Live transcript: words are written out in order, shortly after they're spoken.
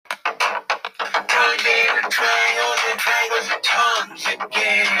triangles and triangles and tongues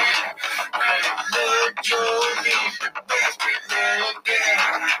again. Look, Jolie's the best little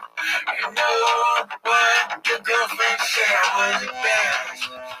girl. You know what the girlfriend said was the best.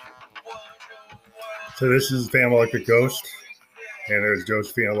 So this is Phantom Electric Ghost, and there's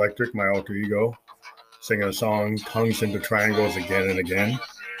Josephine Electric, my alter ego, singing a song, Tongues into Triangles, again and again.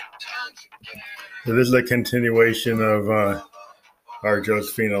 So this is a continuation of our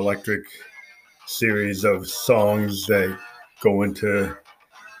Josephine Electric series of songs that go into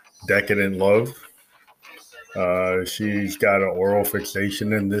decadent love. She's got an oral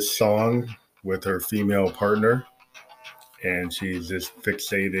fixation in this song with her female partner, and she's just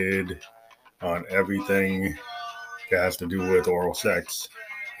fixated on everything that has to do with oral sex.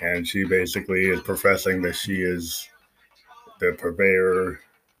 And she basically is professing that she is the purveyor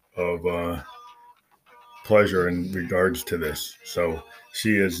of pleasure in regards to this. So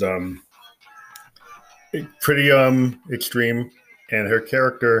she is pretty extreme, and her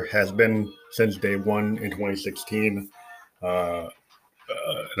character has been since day one in 2016 an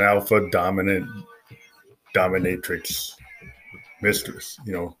alpha dominatrix mistress.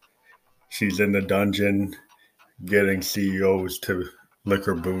 You know, she's in the dungeon getting CEOs to lick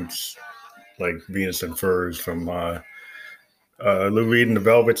her boots, like Venus and Furs from Lou Reed and the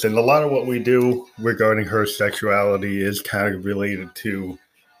Velvets. And a lot of what we do regarding her sexuality is kind of related to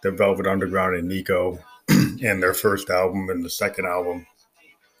the Velvet Underground and Nico and their first album and the second album.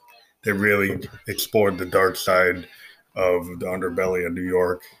 They really explored the dark side of the underbelly of New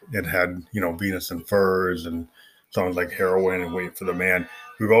York. It had, you know, Venus and Furs and songs like Heroin and Wait for the Man.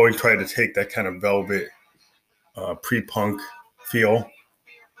 We've always tried to take that kind of Velvet pre-punk feel,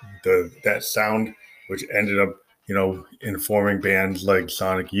 that sound, which ended up, you know, informing bands like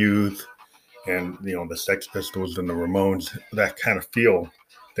Sonic Youth and, you know, the Sex Pistols and the Ramones, that kind of feel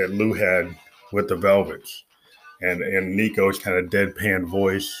that Lou had with the Velvets. And Nico's kind of deadpan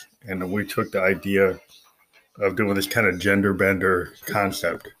voice. And we took the idea of doing this kind of gender bender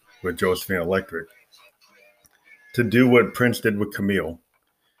concept with Josephine Electric to do what Prince did with Camille,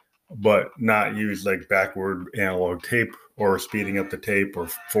 but not use like backward analog tape or speeding up the tape or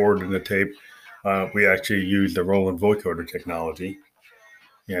forwarding the tape. We actually used the Roland vocoder technology.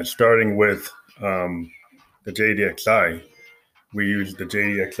 And starting with the JDXI, we used the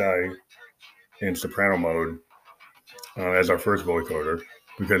JDXI in soprano mode as our first vocoder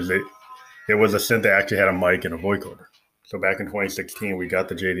because it was a synth that actually had a mic and a vocoder. So back in 2016, we got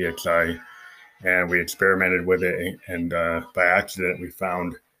the JDXI and we experimented with it. And by accident, we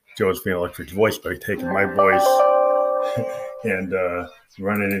found Josephine Electric's voice by taking my voice and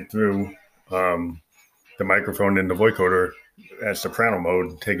running it through the microphone in the vocoder at soprano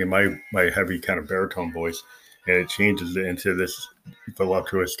mode, taking my heavy kind of baritone voice, and it changes it into this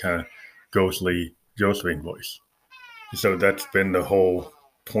voluptuous kind of ghostly Josephine voice. So that's been the whole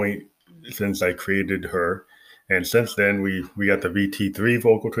point since I created her. And since then, we got the VT3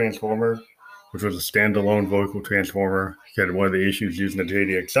 vocal transformer, which was a standalone vocal transformer. Because one of the issues using the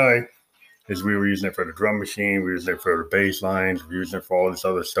JDXI is we were using it for the drum machine, we were using it for the bass lines, we were using it for all this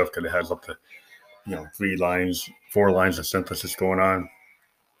other stuff because it has up to, you know, 4 lines of synthesis going on.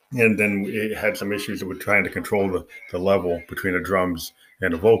 And then it had some issues with trying to control the level between the drums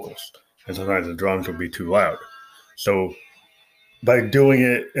and the vocals. And sometimes the drums would be too loud. So by doing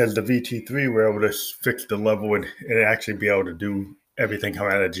it as the VT3, we're able to fix the level and actually be able to do everything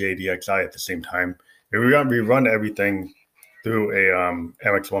coming out of JDXI at the same time. And we run everything through a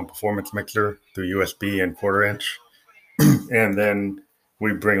MX1 performance mixer through USB and 1/4 inch. And then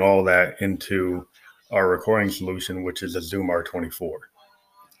we bring all that into our recording solution, which is a Zoom R24.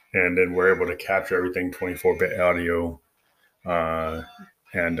 And then we're able to capture everything 24-bit audio.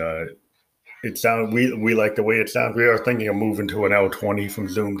 It sounds, we like the way it sounds. We are thinking of moving to an L20 from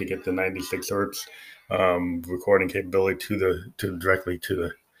Zoom to get the 96 hertz recording capability directly to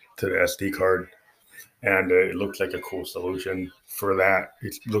the SD card. And it looks like a cool solution for that.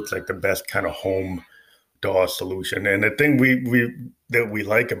 It looks like the best kind of home DAW solution. And the thing we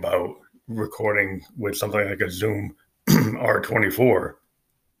like about recording with something like a Zoom R24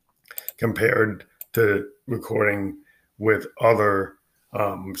 compared to recording with other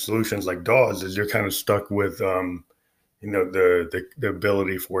solutions like DAWs is you're kind of stuck with the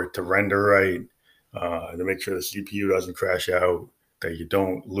ability for it to render right, to make sure the CPU doesn't crash out, that you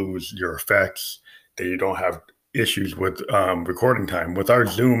don't lose your effects, that you don't have issues with recording time. With our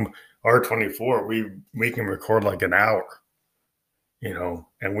Zoom R24, we can record like an hour, you know,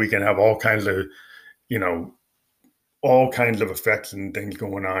 and we can have all kinds of effects and things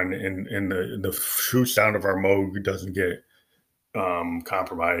going on, and the true sound of our mode doesn't get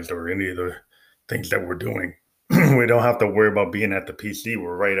compromised, or any of things that we're doing. We don't have to worry about being at the PC.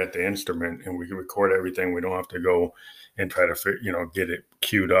 We're right at the instrument, and we can record everything. We don't have to go and try to get it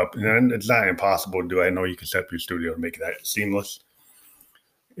queued up. And then it's not impossible to do. I know you can set up your studio to make that seamless.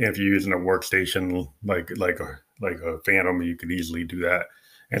 If you're using a workstation like a Phantom, you could easily do that.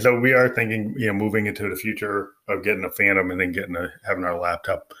 And so we are thinking, moving into the future of getting a Phantom and then having our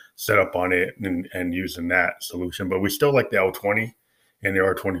laptop set up on it and using that solution. But we still like the L20 and the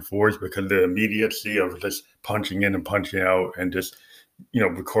R24s because the immediacy of just punching in and punching out and just,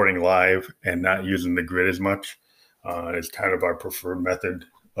 recording live and not using the grid as much is kind of our preferred method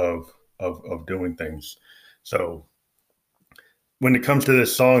of doing things. So when it comes to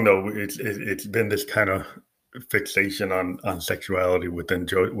this song, though, it's been this kind of fixation on sexuality with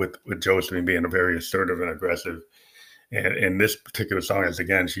Josephine being very assertive and aggressive. And this particular song is,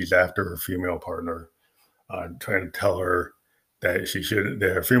 again, she's after her female partner, trying to tell her that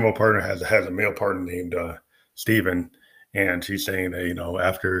her female partner has a male partner named Steven, and she's saying that,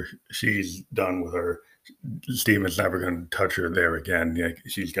 after she's done with her, Steven's never going to touch her there again.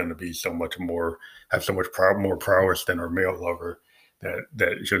 She's going to be have so much more prowess than her male lover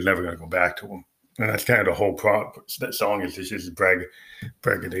that she's never going to go back to him. And that's kind of the whole that song is just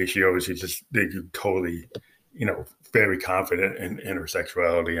braggadocio. She's just totally, very confident in her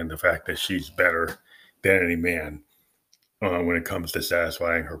sexuality and the fact that she's better than any man when it comes to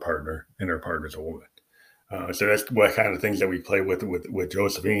satisfying her partner, and her partner's a woman. So that's what kind of things that we play with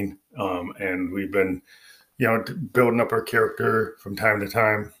Josephine. And we've been, building up her character from time to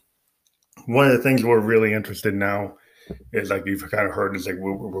time. One of the things we're really interested in now is, like you've kind of heard, is like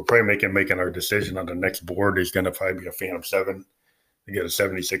we're probably making our decision on the next board is going to probably be a Phantom 7 to get a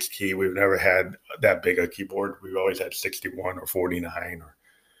 76 key. We've never had that big a keyboard. We've always had 61 or 49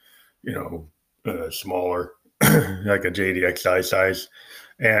 or, smaller, like a JDXI size.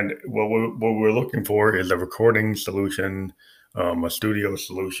 And what we're looking for is a recording solution, a studio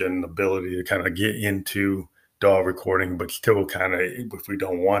solution, ability to kind of get into DAW recording, but still kind of, if we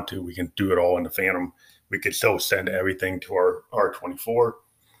don't want to, we can do it all in the Phantom. We could still send everything to our R24.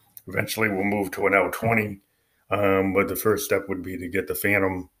 Eventually, we'll move to an L20. But the first step would be to get the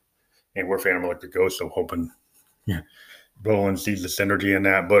Phantom, and we're Phantom Electric Ghost, so hoping Roland sees the synergy in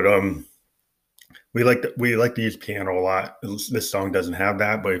that. But we like to use piano a lot. This song doesn't have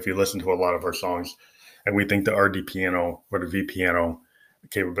that, but if you listen to a lot of our songs, and we think the RD piano or the V piano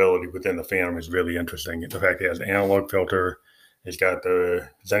capability within the Phantom is really interesting. The fact it has an analog filter, it's got the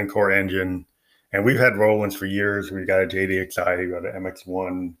Zencore engine, and we've had Rolands for years. We've got a JDXI, we've got an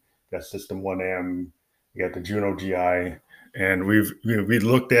MX1, got System 1M, we got the Juno GI, and we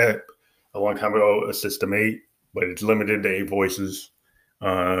looked at a long time ago a System 8, but it's limited to 8 voices.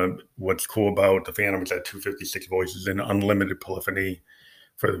 What's cool about the Phantom is that 256 voices and unlimited polyphony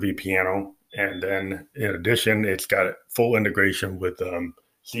for the V piano. And then in addition, it's got full integration with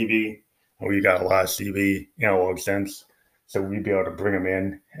CV. And we got a lot of CV analog synths. So we'd be able to bring them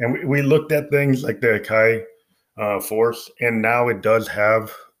in. And we looked at things like the Akai Force, and now it does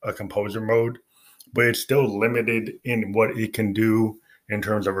have a composer mode, but it's still limited in what it can do in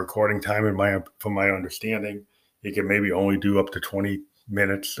terms of recording time. From my understanding, it can maybe only do up to 20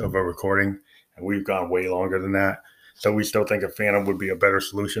 minutes of a recording, and we've gone way longer than that. So we still think a Phantom would be a better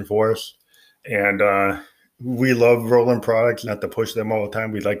solution for us. And we love Roland products, not to push them all the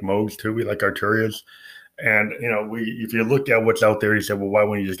time. We like Moogs too. We like Arturias. And, if you look at what's out there, you said, well, why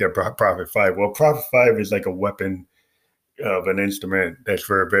wouldn't you just get Prophet 5? Well, Prophet 5 is like a weapon of an instrument that's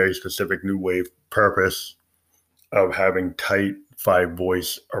for a very specific new wave purpose of having tight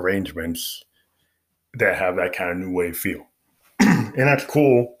 5-voice arrangements that have that kind of new wave feel. And that's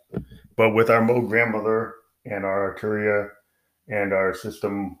cool. But with our Moog Grandmother and our Arturia and our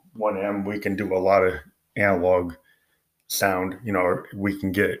System 1M, we can do a lot of analog sound. We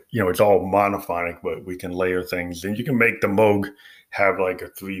can get, it's all monophonic, but we can layer things. And you can make the Moog have like a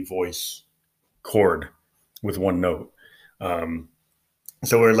 3-voice chord with one note.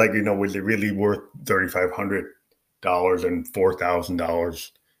 So we're like, was it really worth $3,500 and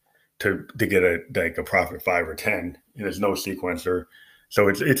 $4,000 to get a Prophet 5 or 10? And there's no sequencer. So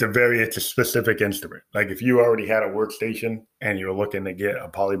it's a specific instrument. Like if you already had a workstation and you're looking to get a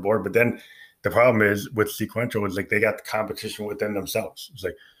poly board, but then the problem is with sequential is like they got the competition within themselves. It's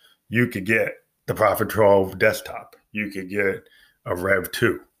like you could get the Prophet 12 desktop. You could get a Rev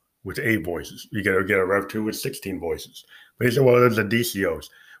 2 with 8 voices. You could get a Rev 2 with 16 voices. But he said, well, there's the DCOs.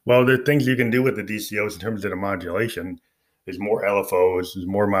 Well, the things you can do with the DCOs in terms of the modulation is more LFOs, there's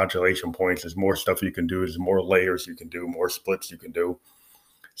more modulation points, there's more stuff you can do, there's more layers you can do, more splits you can do.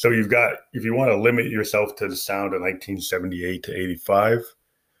 So you've got, if you want to limit yourself to the sound of 1978 to 85,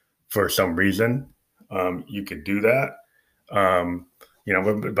 for some reason, you could do that.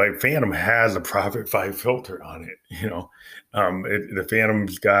 But Phantom has a Prophet 5 filter on it. The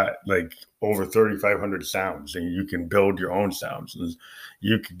Phantom's got like over 3,500 sounds, and you can build your own sounds. And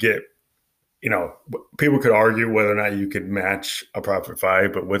you could get, people could argue whether or not you could match a Prophet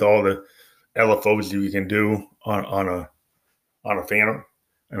 5, but with all the LFOs you can do on a Phantom,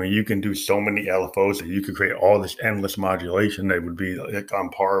 I mean, you can do so many LFOs that you could create all this endless modulation that would be like on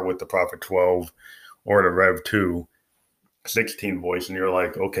par with the Prophet 12 or the Rev 2 16 voice. And you're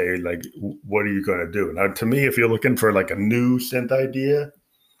like, okay, like, what are you going to do? Now, to me, if you're looking for like a new synth idea,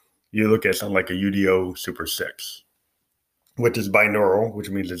 you look at something like a UDO Super 6, which is binaural, which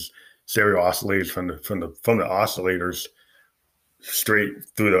means it's stereo oscillators from the oscillators straight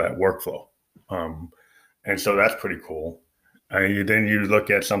through that workflow. And so that's pretty cool. Then you look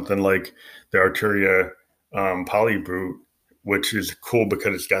at something like the Arturia Polybrute, which is cool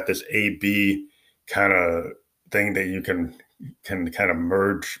because it's got this A-B kind of thing that you can kind of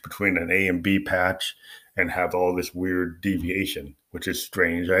merge between an A and B patch and have all this weird deviation, which is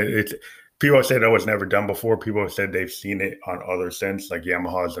strange. People have said that was never done before. People have said they've seen it on other synths, like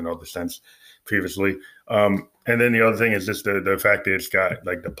Yamaha's and other synths previously. And then the other thing is just the fact that it's got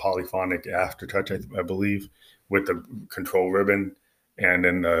like the polyphonic aftertouch, I believe, with the control ribbon, and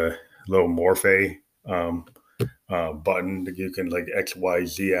then the little Morphe button that you can like X, Y,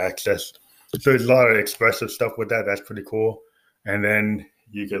 Z access. So there's a lot of expressive stuff with that. That's pretty cool. And then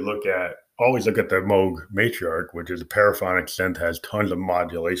you could always look at the Moog Matriarch, which is a paraphonic synth, has tons of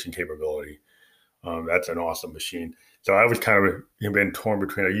modulation capability. That's an awesome machine. So I was kind of been torn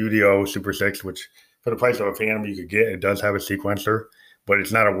between a UDO Super 6, which for the price of a Phantom you could get, it does have a sequencer, but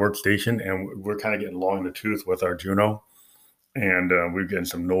it's not a workstation, and we're kind of getting long in the tooth with our Juno, and we're getting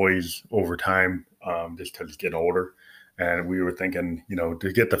some noise over time just because it's getting older. And we were thinking,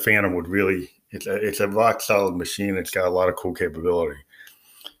 to get the Phantom would really, it's a rock solid machine. It's got a lot of cool capability.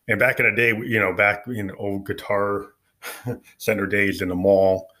 And back in the day, back in old Guitar Center days in the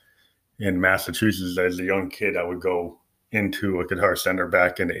mall in Massachusetts, as a young kid, I would go into a Guitar Center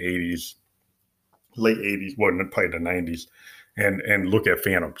back in the 80s, late 80s, probably the 90s, and look at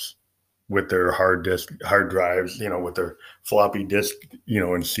Phantoms with their hard drives, with their floppy disk,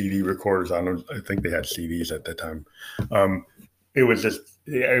 and CD recorders on them. I think they had CDs at that time. It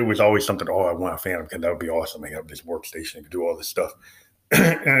was always something, I want a Phantom, because that would be awesome. I have this workstation, I could do all this stuff.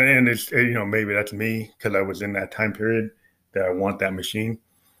 and it's, maybe that's me because I was in that time period that I want that machine.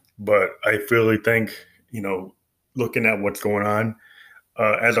 But I really think, looking at what's going on,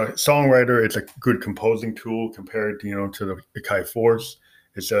 as a songwriter, it's a good composing tool compared to, to the Akai Force.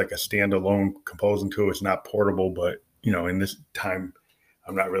 It's like a standalone composing tool. It's not portable, but, in this time,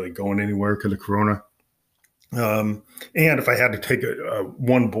 I'm not really going anywhere because of Corona. And if I had to take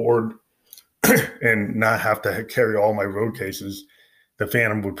one board and not have to carry all my road cases, the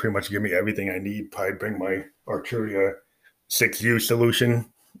Phantom would pretty much give me everything I need. Probably bring my Arturia 6U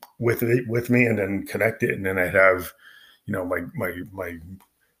solution with me, and then connect it. And then I'd have, my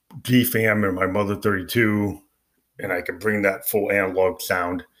G-Fam and my Mother 32, and I could bring that full analog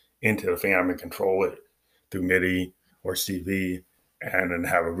sound into the Phantom and control it through MIDI or CV, and then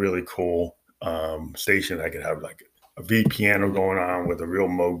have a really cool station. I could have like a V piano going on with a real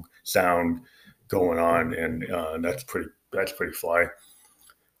Moog sound going on, and that's pretty fly.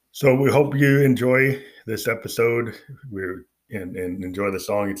 So we hope you enjoy this episode. And enjoy the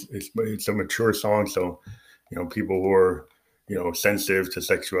song. It's a mature song, so people who are sensitive to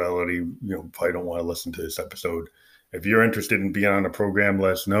sexuality probably don't want to listen to this episode. If you're interested in being on the program,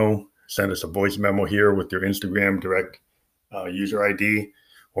 let us know. Send us a voice memo here with your Instagram direct user ID,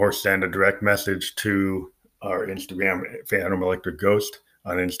 or send a direct message to our Instagram, Phantom Electric Ghost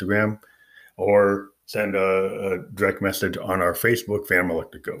on Instagram, or send a direct message on our Facebook, Phantom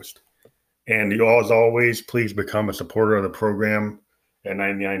Electric Ghost. And as always, please become a supporter of the program at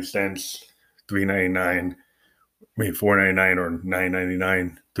 99 cents, $3.99, $4.99, or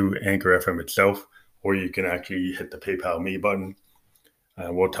 $9.99 through Anchor FM itself, or you can actually hit the PayPal Me button.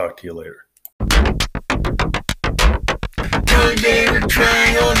 We'll talk to you later.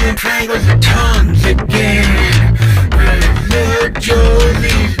 Triangles and tongues again. Little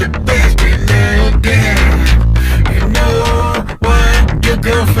Jolie's the best in again. You know what your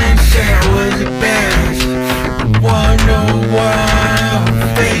girlfriend said was the best. Wonder why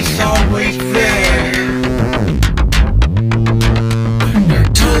her face always red. The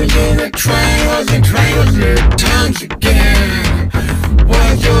tongues in the triangles and the tongues again.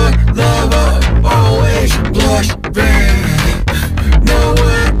 Was your lover always blush red? Know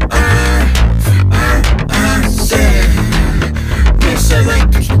what I said. This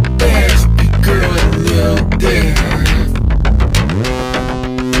electric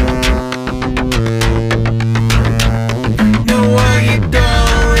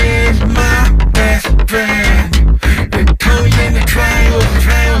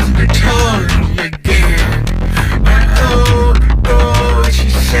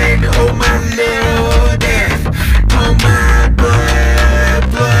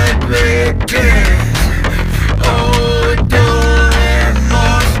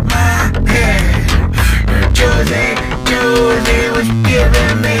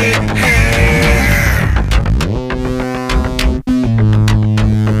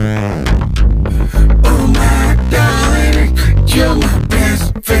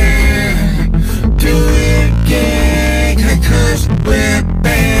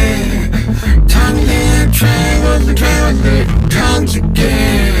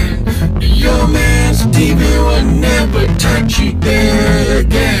you there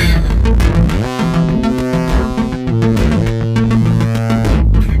again.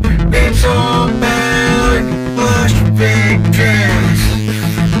 It's all about wash your red dress.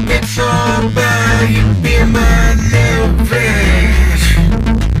 It's all about you being my little bitch.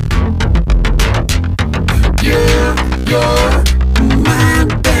 You're my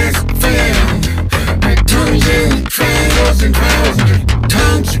best friend. My tongue's in triangles and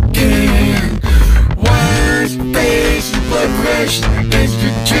tongues again. Wise face, blood rush is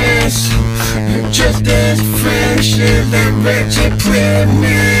the dress. You're just as fresh as that wretched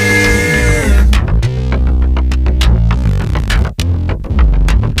pregnant.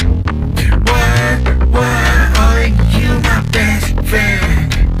 Why are you my best friend?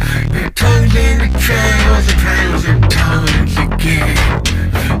 Your tongue's in the triangles and tongues again.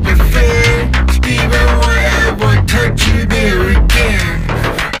 Your friend Steven, why I won't touch you there again.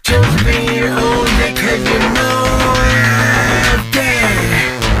 Josephine owns it 'cause you know I've been.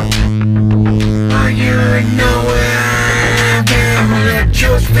 Oh, you know I've been. Well,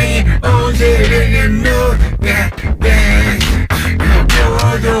 Josephine owns it and you know that best.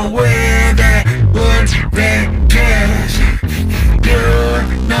 You're the way that one's red dress. You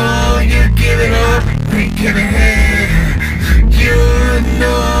know you give it up, we give it head. You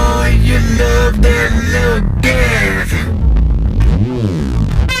know you love that little death.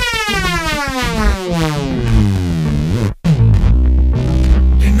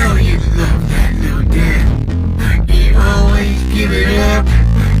 You know you love that little death. You always give it up,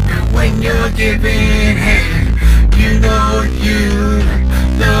 and when you're giving head, you know you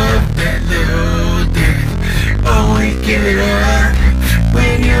love that little death. Always give it up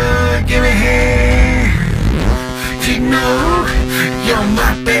when you're giving head. You know you're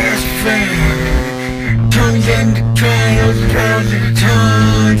my best friend. Tongues and the trials, trials and the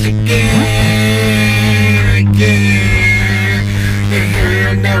tongues again, again.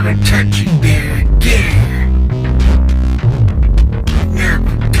 They'll never touch you there again.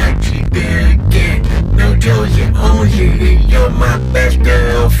 Never touch you there again. No Josie owns you, you're my best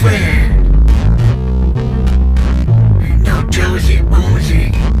girlfriend.